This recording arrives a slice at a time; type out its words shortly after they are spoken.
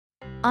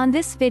On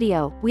this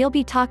video, we'll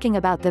be talking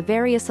about the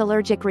various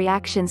allergic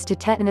reactions to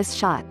tetanus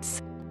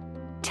shots.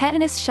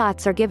 Tetanus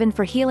shots are given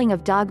for healing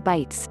of dog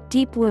bites,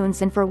 deep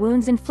wounds and for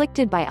wounds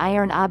inflicted by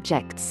iron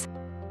objects.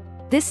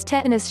 This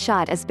tetanus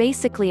shot is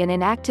basically an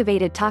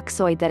inactivated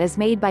toxoid that is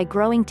made by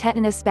growing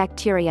tetanus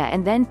bacteria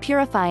and then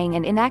purifying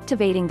and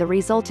inactivating the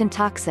resultant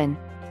toxin.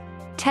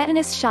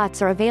 Tetanus shots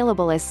are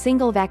available as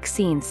single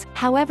vaccines,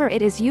 however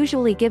it is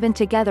usually given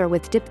together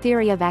with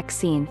diphtheria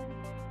vaccine.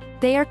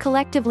 They are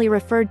collectively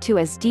referred to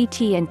as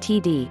DT and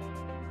TD.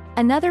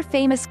 Another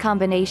famous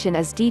combination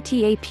is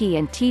DTAP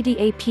and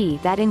TDAP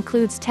that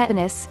includes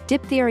tetanus,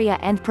 diphtheria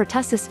and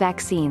pertussis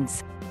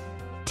vaccines.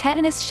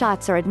 Tetanus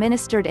shots are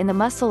administered in the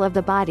muscle of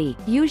the body,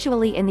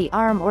 usually in the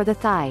arm or the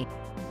thigh.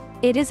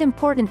 It is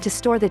important to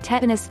store the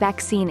tetanus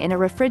vaccine in a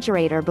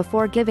refrigerator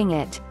before giving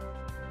it.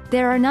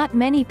 There are not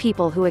many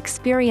people who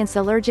experience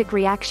allergic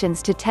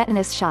reactions to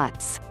tetanus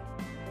shots.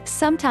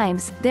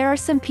 Sometimes, there are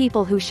some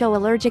people who show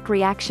allergic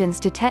reactions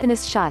to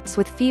tetanus shots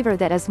with fever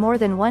that is more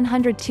than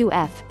 102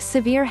 F,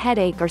 severe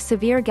headache or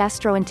severe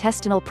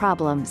gastrointestinal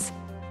problems.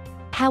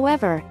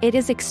 However, it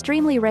is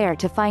extremely rare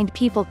to find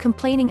people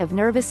complaining of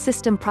nervous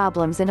system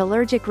problems and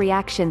allergic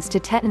reactions to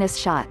tetanus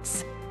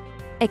shots.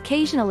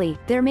 Occasionally,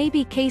 there may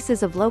be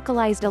cases of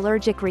localized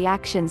allergic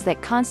reactions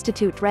that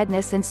constitute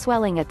redness and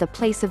swelling at the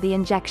place of the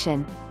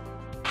injection.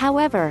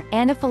 However,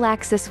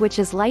 anaphylaxis, which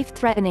is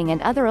life-threatening,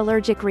 and other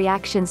allergic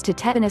reactions to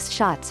tetanus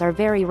shots are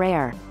very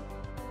rare.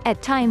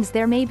 At times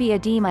there may be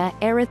edema,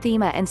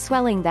 erythema and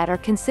swelling that are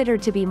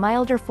considered to be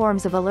milder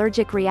forms of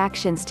allergic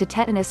reactions to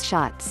tetanus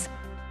shots.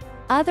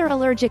 Other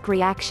allergic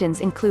reactions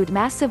include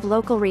massive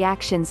local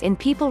reactions in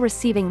people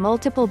receiving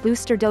multiple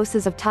booster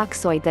doses of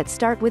toxoid that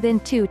start within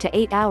 2 to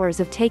 8 hours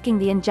of taking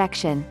the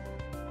injection.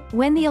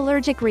 When the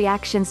allergic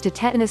reactions to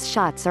tetanus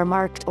shots are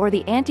marked or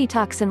the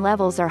antitoxin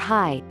levels are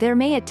high, there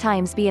may at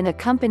times be an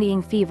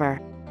accompanying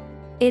fever.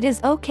 It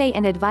is okay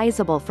and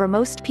advisable for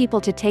most people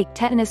to take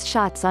tetanus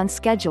shots on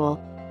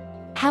schedule.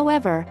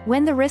 However,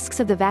 when the risks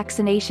of the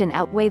vaccination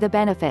outweigh the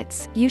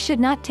benefits, you should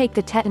not take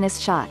the tetanus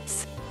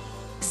shots.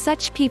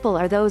 Such people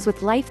are those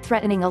with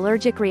life-threatening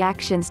allergic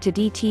reactions to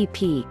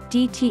DTP,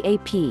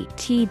 DTAP,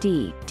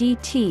 TD,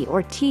 DT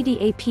or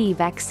TDAP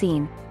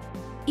vaccine.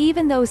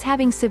 Even those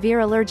having severe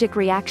allergic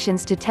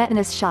reactions to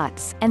tetanus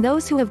shots, and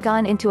those who have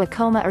gone into a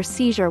coma or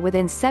seizure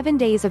within 7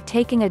 days of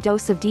taking a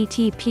dose of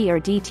DTP or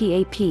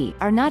DTAP,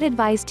 are not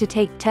advised to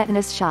take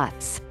tetanus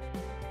shots.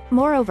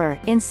 Moreover,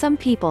 in some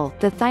people,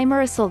 the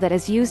thimerosal that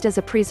is used as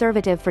a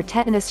preservative for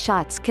tetanus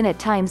shots can at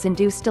times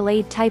induce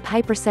delayed-type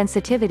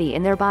hypersensitivity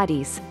in their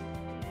bodies.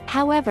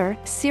 However,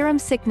 serum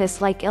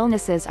sickness-like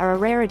illnesses are a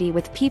rarity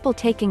with people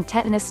taking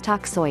tetanus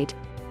toxoid.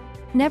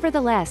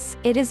 Nevertheless,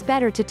 it is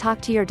better to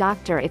talk to your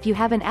doctor if you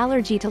have an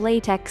allergy to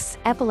latex,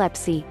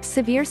 epilepsy,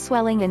 severe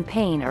swelling and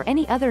pain or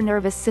any other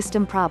nervous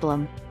system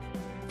problem.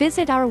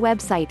 Visit our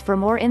website for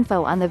more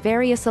info on the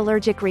various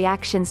allergic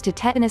reactions to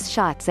tetanus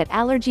shots at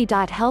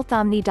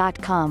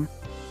allergy.healthomni.com.